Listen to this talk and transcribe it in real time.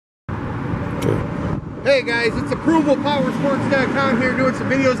Hey guys, it's ApprovalPowersports.com here doing some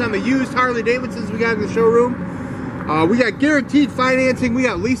videos on the used Harley Davidsons we got in the showroom. We got guaranteed financing, we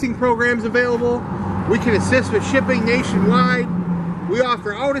got leasing programs available. We can assist with shipping nationwide. We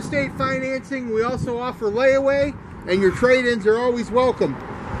offer out-of-state financing. We also offer layaway, and your trade-ins are always welcome.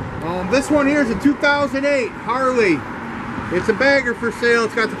 This one here is a 2008 Harley. It's a bagger for sale.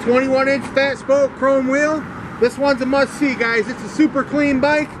 It's got the 21-inch fat spoke chrome wheel. This one's a must-see, guys. It's a super clean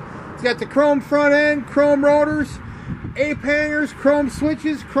bike. It's got the chrome front end, chrome rotors, ape hangers, chrome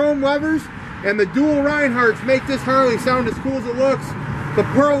switches, chrome levers, and the dual Reinhardts make this Harley sound as cool as it looks. The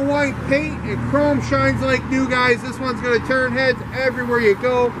pearl white paint and chrome shines like new, guys. This one's going to turn heads everywhere you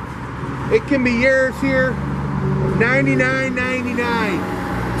go. It can be yours here.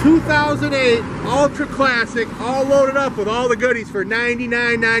 $99.99. 2008 Ultra Classic, all loaded up with all the goodies for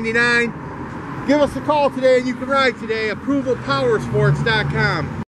 $99.99. Give us a call today and you can ride today. ApprovalPowersports.com.